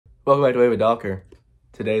Welcome back to David Dalker.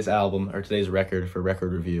 Today's album, or today's record for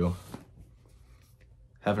record review,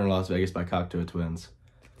 Heaven in Las Vegas by Cocteau Twins.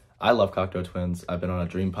 I love Cocteau Twins. I've been on a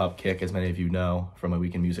Dream Pop kick, as many of you know, from my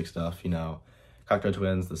weekend music stuff. You know, Cocteau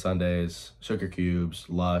Twins, The Sundays, Sugar Cubes,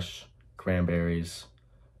 Lush, Cranberries,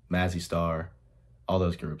 Mazzy Star, all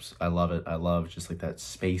those groups. I love it. I love just like that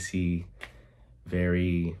spacey,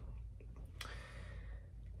 very...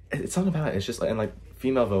 It's something about it. It's just like, and like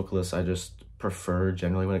female vocalists, I just prefer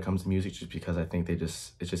generally when it comes to music, just because I think it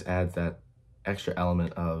just adds that extra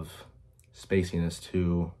element of spaciness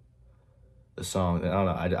to the song. And I don't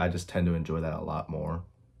know, I just tend to enjoy that a lot more.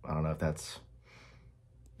 I don't know if that's,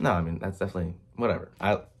 no, I mean, that's definitely, whatever.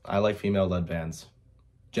 I like female-led bands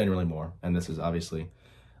generally more, and this is obviously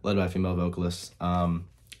led by female vocalists. And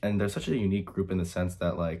they're such a unique group in the sense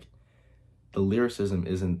that, like, the lyricism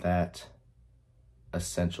isn't that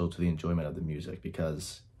essential to the enjoyment of the music,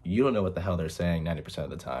 because you don't know what the hell they're saying 90% of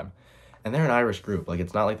the time. And they're an Irish group. Like,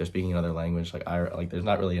 it's not like they're speaking another language. Like there's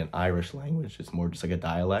not really an Irish language. It's more just like a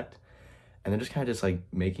dialect. And they're just kind of just like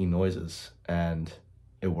making noises, and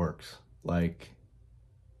it works. Like,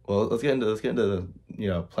 well, let's get into you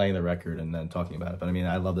know, playing the record and then talking about it. But I mean,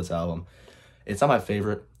 I love this album. It's not my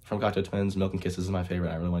favorite from Cocteau Twins. Milk and Kisses is my favorite.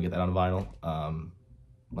 I really want to get that on vinyl.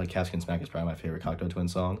 Like Calves Can Smack is probably my favorite Cocteau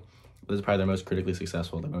Twins song. This is probably their most critically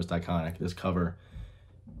successful, their most iconic. This cover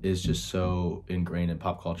is just so ingrained in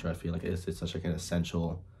pop culture. I feel like it's such like an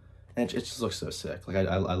essential, and it just looks so sick. Like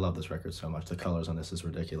I love this record so much. The colors on this is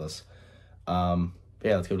ridiculous. Yeah,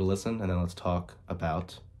 let's give it a listen, and then let's talk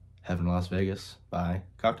about Heaven in Las Vegas by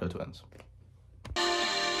Cocteau Twins.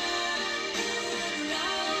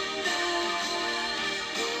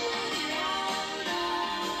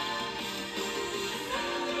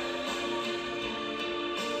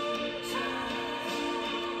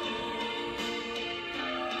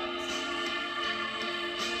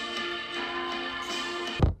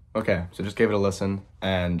 Okay, so just gave it a listen,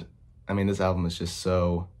 and I mean, this album is just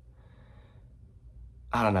so,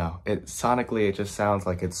 I don't know, sonically it just sounds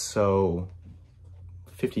like it's so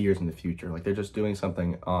 50 years in the future. Like, they're just doing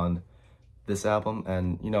something on this album,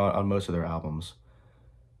 and you know, on most of their albums,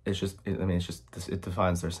 it's just, it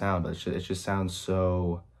defines their sound, but it just sounds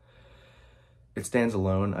so, it stands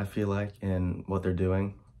alone, I feel like, in what they're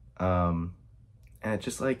doing. And it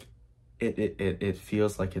just like, it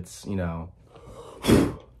feels like it's, you know,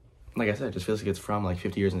 like I said, it just feels like it's from like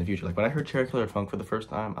 50 years in the future. Like, when I heard Cherry Colored Funk for the first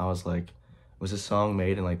time, I was like, was this song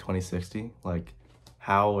made in like 2060? Like,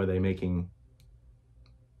 how are they making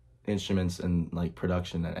instruments and like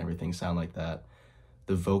production and everything sound like that?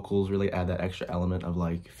 The vocals really add that extra element of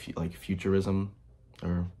like futurism,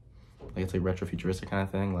 or like it's like retrofuturistic kind of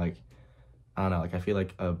thing. Like, I don't know, like I feel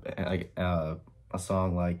like a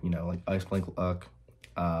song like, you know, like Ice Blank Luck,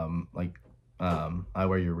 I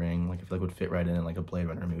Wear Your Ring, like I feel like would fit right in like a Blade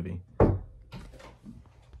Runner movie.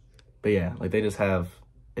 But yeah, like they just have,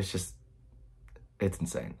 it's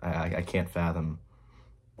insane. I can't fathom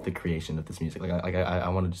the creation of this music. Like I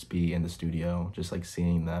want to just be in the studio, just like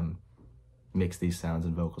seeing them mix these sounds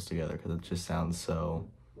and vocals together, because it just sounds so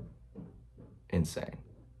insane.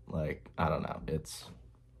 Like, I don't know, it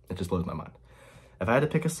just blows my mind. If I had to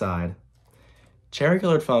pick a side, Cherry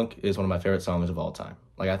Colored Funk is one of my favorite songs of all time.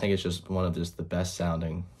 Like, I think it's just one of just the best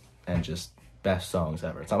sounding and just best songs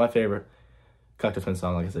ever. It's not my favorite Cocteau Twins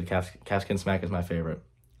song. Like I said, Calves Can Smack is my favorite.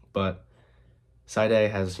 But side A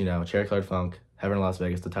has, you know, Cherry Colored Funk, Heaven in Las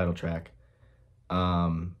Vegas, the title track,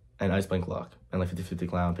 and Ice Blank Luck, and like 50/50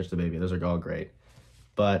 Clown, Pitch the Baby. Those are all great.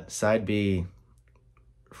 But side B,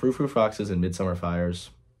 Frou Frou Foxes and Midsummer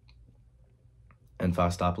Fires and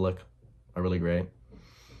Fostopolik are really great.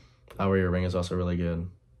 I Wear Your Ring is also really good.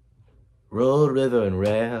 Road, River, and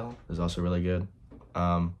Rail is also really good.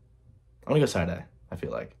 I'm gonna go side A, I feel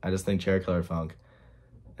like. I just think Cherry Colored Funk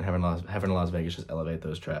and Heaven in Las Vegas just elevate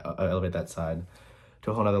that side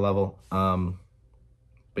to a whole nother level.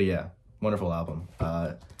 But yeah, wonderful album.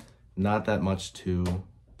 Not that much to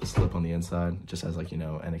the slip on the inside. It just has, like, you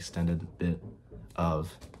know, an extended bit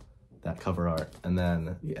of that cover art, and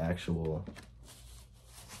then the actual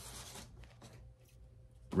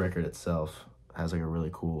record itself has like a really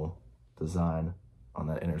cool design on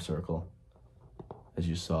that inner circle, as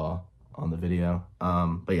you saw on the video.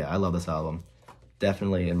 But yeah, I love this album.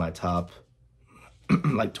 Definitely in my top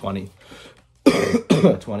like 20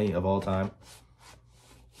 of all time.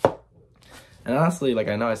 And honestly, like,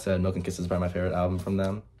 I know I said Milk and Kisses is probably my favorite album from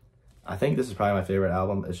them. I think this is probably my favorite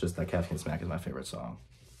album. It's just that Calves Can Smack is my favorite song,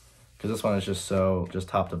 because this one is just so, just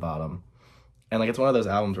top to bottom. And like, it's one of those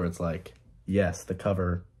albums where it's like, yes, the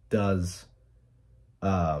cover does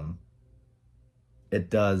it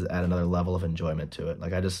does add another level of enjoyment to it.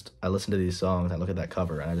 Like I listen to these songs, I look at that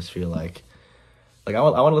cover, and I just feel like I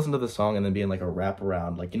want to listen to the song and then be in like a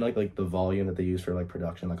wraparound, like, you know, like the volume that they use for like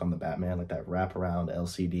production, like on the Batman, like that wraparound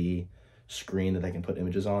LCD screen that they can put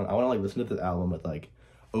images on. I want to like listen to the album with like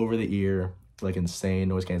over the ear, like insane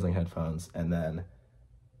noise canceling headphones, and then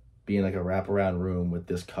be in like a wraparound room with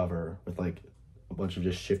this cover with like a bunch of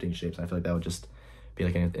just shifting shapes. I feel like that would just be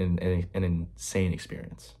like an insane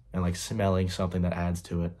experience, and like smelling something that adds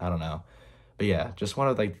to it. I don't know, but yeah, just one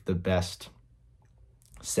of like the best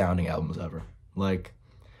sounding albums ever. Like,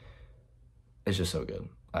 it's just so good.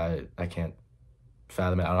 I can't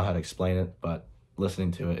fathom it. I don't know how to explain it, but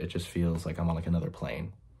listening to it, it just feels like I'm on like another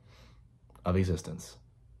plane of existence.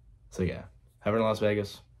 So yeah, Heaven in Las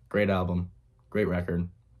Vegas, great album, great record.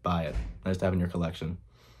 Buy it. Nice to have in your collection.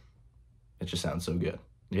 It just sounds so good.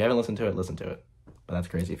 If you haven't listened to it, listen to it. But that's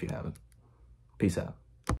crazy if you haven't. Peace out.